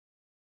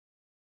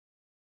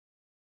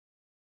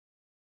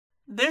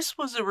This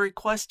was a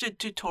requested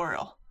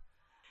tutorial.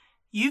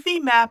 UV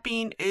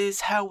mapping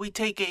is how we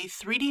take a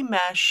 3D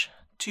mesh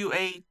to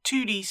a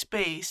 2D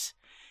space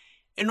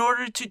in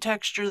order to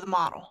texture the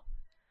model.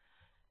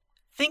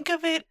 Think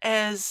of it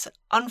as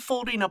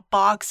unfolding a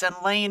box and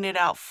laying it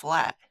out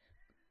flat.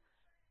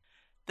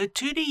 The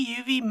 2D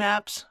UV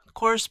maps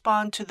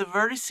correspond to the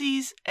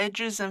vertices,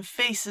 edges, and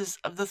faces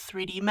of the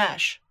 3D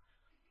mesh.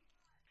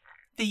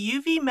 The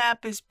UV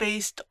map is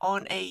based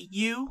on a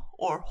U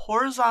or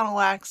horizontal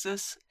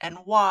axis and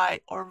Y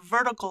or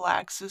vertical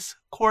axis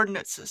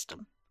coordinate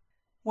system.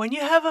 When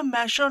you have a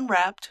mesh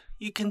unwrapped,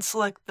 you can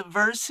select the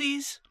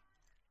vertices,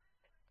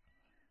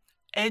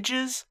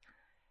 edges,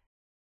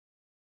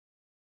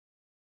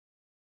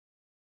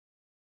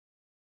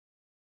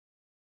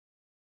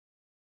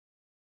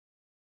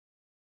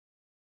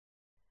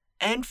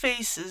 and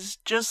faces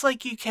just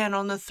like you can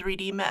on the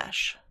 3D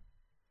mesh.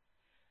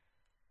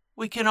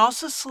 We can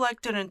also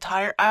select an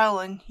entire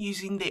island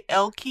using the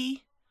L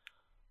key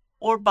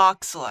or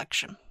box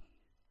selection.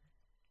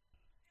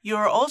 You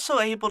are also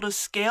able to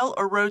scale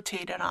or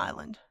rotate an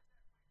island.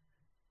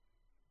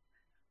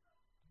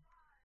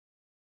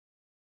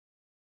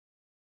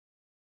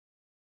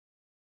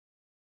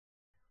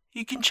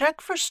 You can check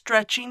for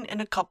stretching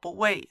in a couple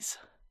ways.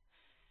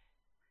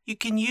 You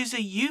can use a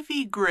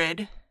UV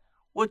grid,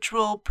 which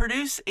will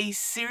produce a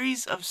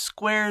series of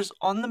squares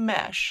on the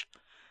mesh.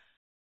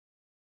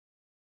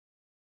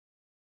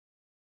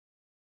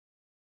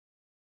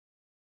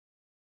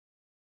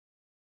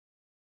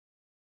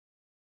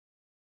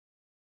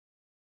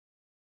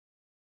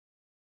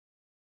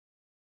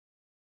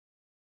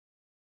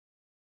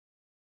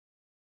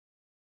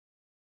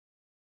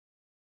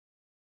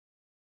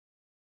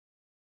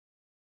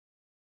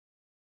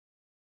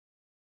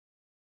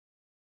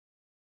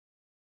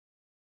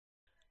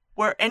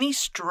 Where any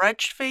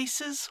stretched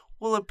faces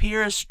will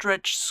appear as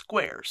stretched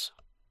squares.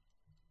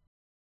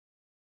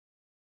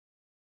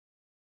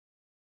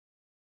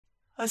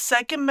 A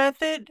second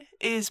method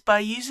is by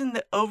using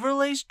the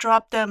Overlays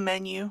drop-down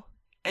menu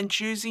and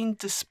choosing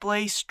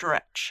Display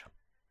Stretch.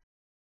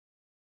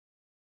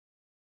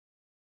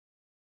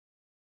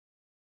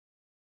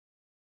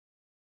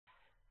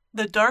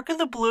 The darker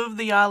the blue of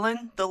the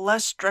island, the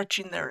less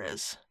stretching there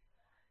is.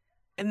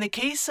 In the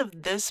case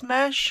of this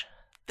mesh,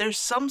 there's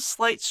some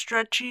slight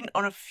stretching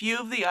on a few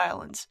of the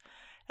islands,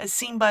 as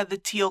seen by the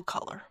teal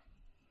color.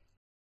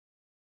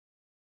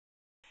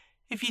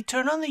 If you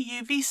turn on the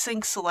UV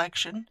sync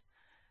selection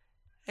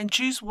and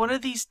choose one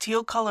of these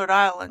teal colored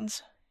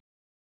islands,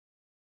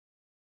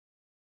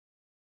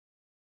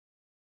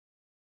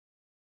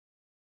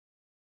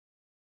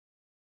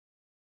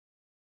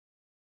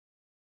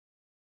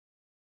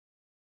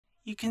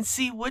 you can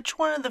see which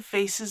one of the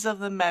faces of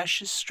the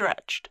mesh is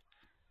stretched.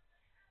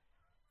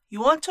 You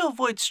want to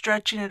avoid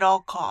stretching at all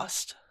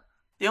costs.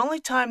 The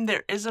only time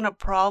there isn't a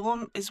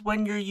problem is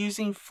when you're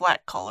using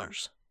flat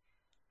colors.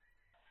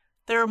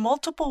 There are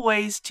multiple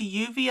ways to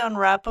UV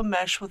unwrap a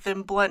mesh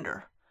within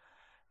Blender,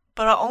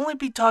 but I'll only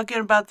be talking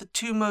about the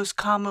two most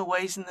common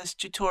ways in this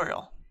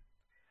tutorial.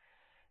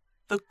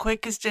 The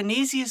quickest and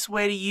easiest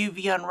way to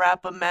UV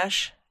unwrap a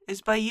mesh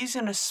is by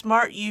using a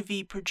Smart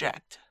UV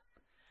Project.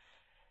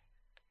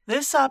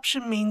 This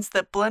option means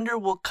that Blender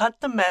will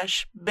cut the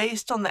mesh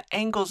based on the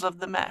angles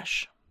of the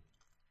mesh.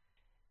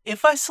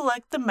 If I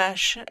select the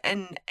mesh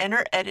and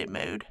enter edit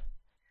mode,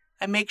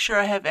 I make sure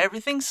I have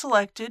everything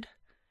selected,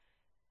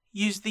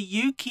 use the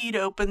U key to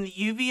open the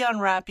UV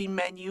unwrapping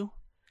menu,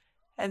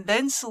 and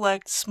then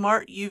select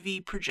Smart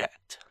UV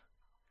Project.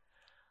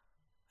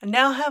 I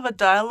now have a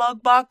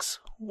dialog box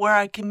where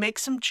I can make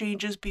some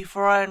changes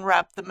before I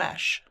unwrap the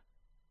mesh.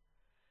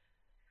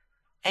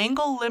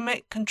 Angle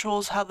limit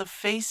controls how the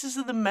faces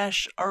of the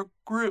mesh are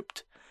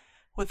grouped,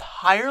 with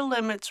higher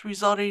limits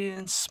resulting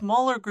in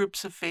smaller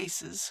groups of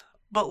faces,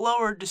 but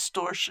lower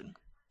distortion.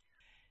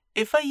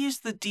 If I use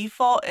the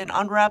default and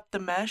unwrap the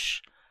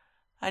mesh,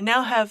 I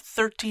now have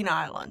 13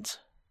 islands.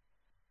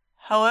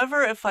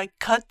 However, if I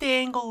cut the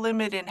angle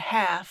limit in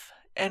half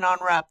and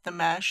unwrap the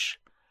mesh,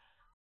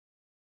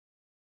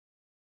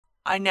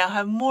 I now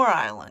have more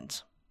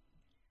islands.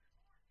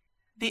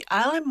 The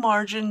island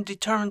margin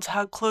determines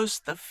how close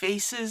the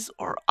faces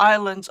or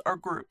islands are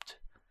grouped.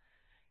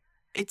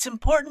 It's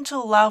important to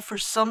allow for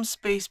some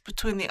space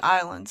between the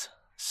islands,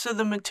 so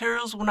the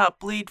materials will not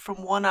bleed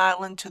from one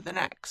island to the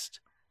next.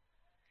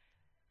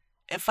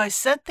 If I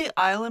set the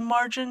island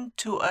margin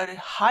to a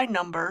high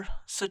number,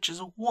 such as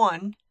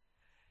 1,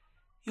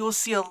 you will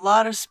see a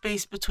lot of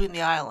space between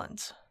the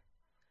islands.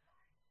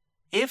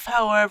 If,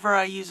 however,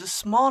 I use a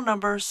small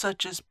number,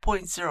 such as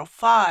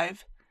 0.05,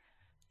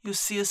 you'll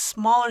see a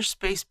smaller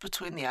space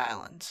between the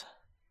islands.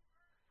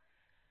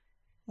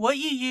 What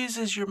you use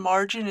as your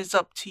margin is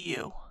up to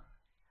you.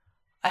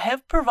 I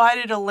have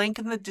provided a link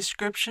in the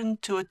description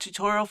to a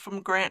tutorial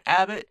from Grant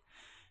Abbott,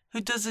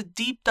 who does a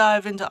deep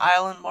dive into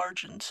island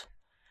margins.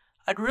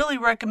 I'd really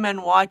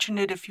recommend watching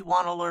it if you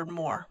want to learn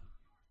more.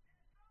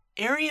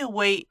 Area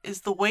weight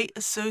is the weight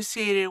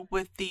associated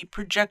with the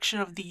projection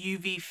of the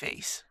UV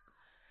face.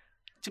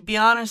 To be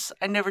honest,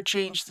 I never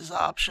changed this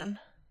option.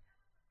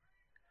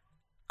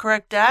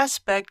 Correct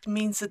aspect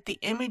means that the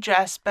image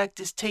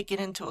aspect is taken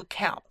into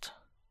account.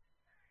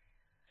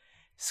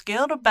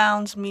 Scale to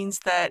bounds means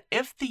that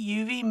if the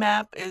UV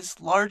map is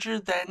larger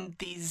than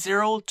the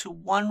 0 to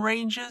 1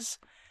 ranges,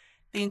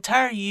 the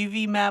entire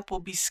UV map will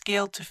be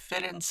scaled to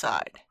fit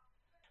inside.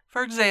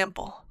 For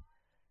example,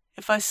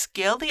 if I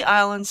scale the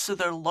islands so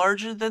they're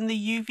larger than the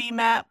UV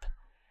map,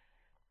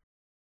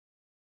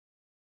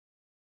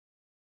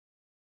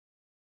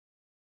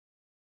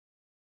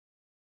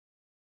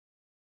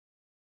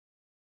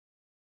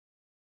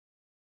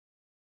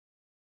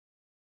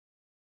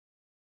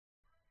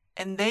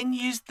 and then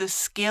use the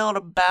scale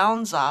to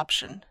bounds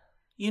option,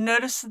 you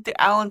notice that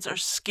the islands are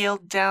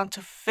scaled down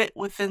to fit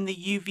within the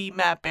UV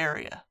map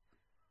area.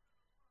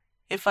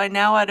 If I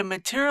now add a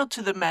material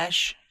to the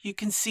mesh, you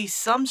can see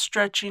some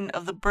stretching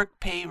of the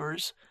brick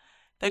pavers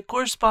that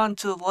correspond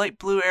to the light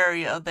blue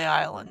area of the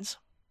islands.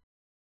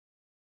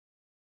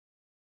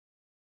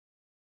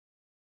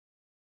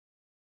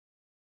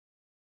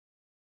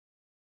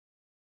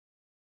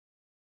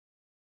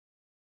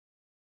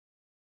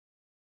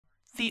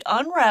 The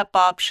Unwrap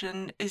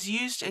option is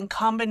used in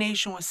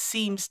combination with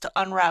seams to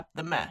unwrap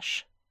the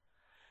mesh.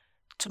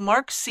 To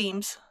mark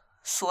seams,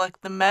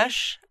 select the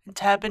mesh and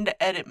tab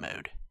into Edit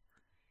mode.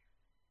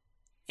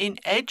 In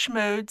Edge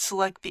mode,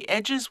 select the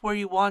edges where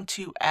you want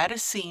to add a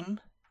seam,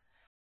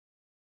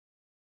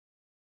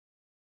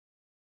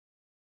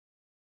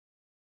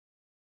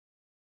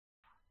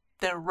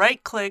 then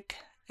right-click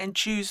and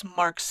choose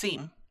Mark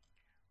Seam.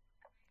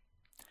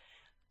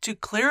 To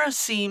clear a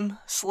seam,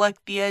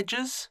 select the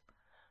edges,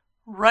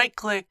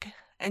 right-click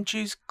and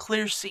choose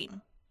Clear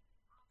Seam.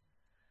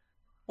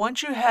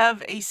 Once you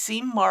have a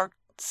seam marked,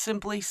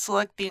 simply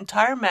select the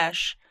entire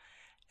mesh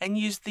and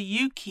use the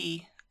U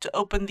key to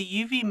open the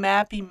UV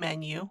mapping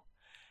menu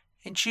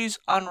and choose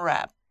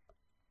Unwrap.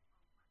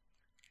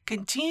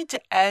 Continue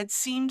to add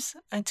seams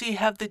until you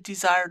have the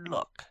desired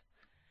look.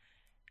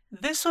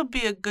 This would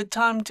be a good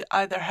time to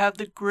either have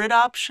the grid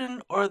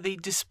option or the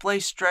display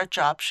stretch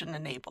option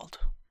enabled.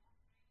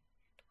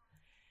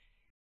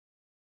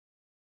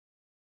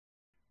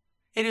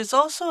 It is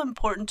also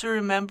important to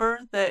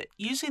remember that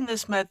using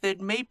this method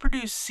may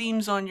produce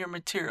seams on your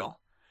material,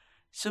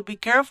 so be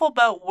careful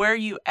about where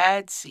you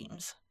add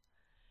seams.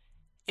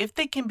 If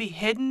they can be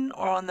hidden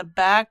or on the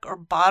back or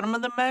bottom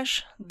of the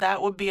mesh,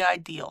 that would be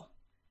ideal.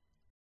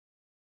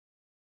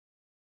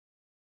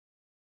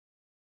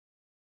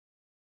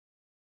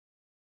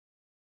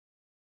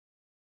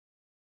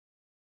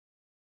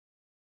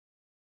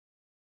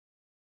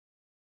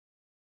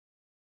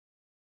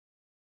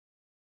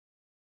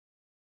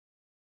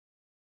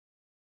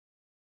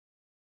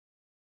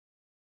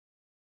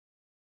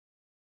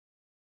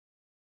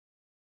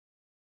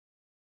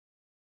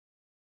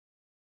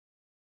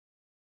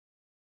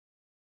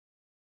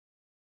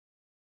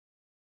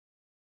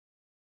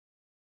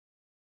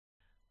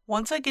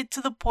 Once I get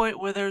to the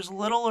point where there's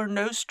little or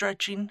no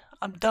stretching,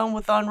 I'm done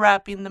with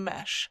unwrapping the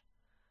mesh.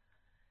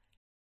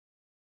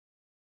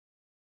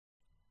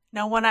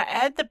 Now when I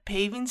add the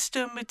paving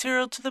stone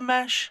material to the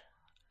mesh,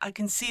 I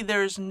can see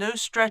there is no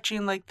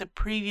stretching like the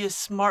previous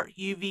Smart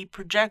UV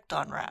Project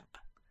Unwrap.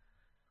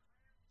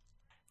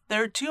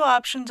 There are two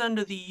options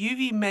under the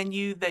UV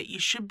menu that you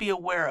should be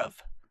aware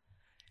of: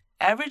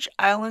 Average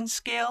Island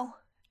Scale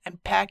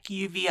and Pack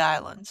UV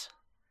Islands.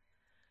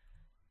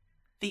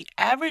 The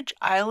Average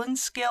Island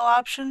Scale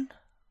option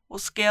will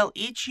scale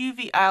each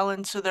UV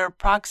island so they're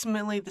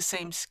approximately the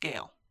same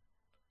scale.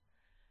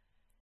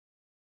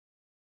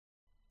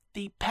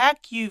 The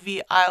Pack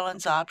UV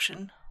Islands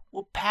option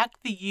will pack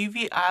the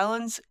UV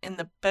islands in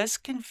the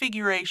best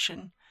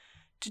configuration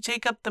to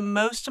take up the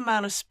most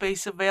amount of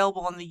space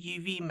available on the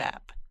UV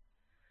map.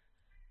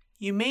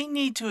 You may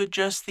need to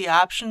adjust the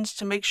options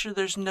to make sure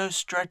there's no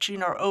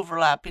stretching or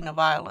overlapping of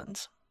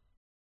islands.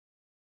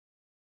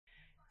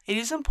 It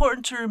is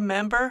important to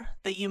remember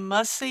that you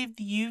must save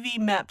the UV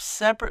maps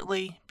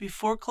separately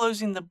before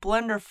closing the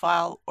Blender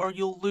file or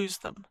you'll lose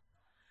them.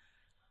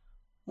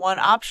 One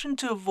option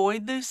to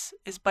avoid this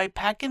is by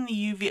packing the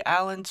UV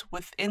islands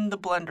within the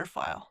Blender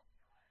file.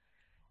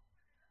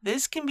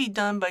 This can be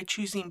done by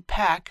choosing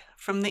Pack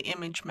from the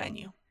image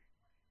menu.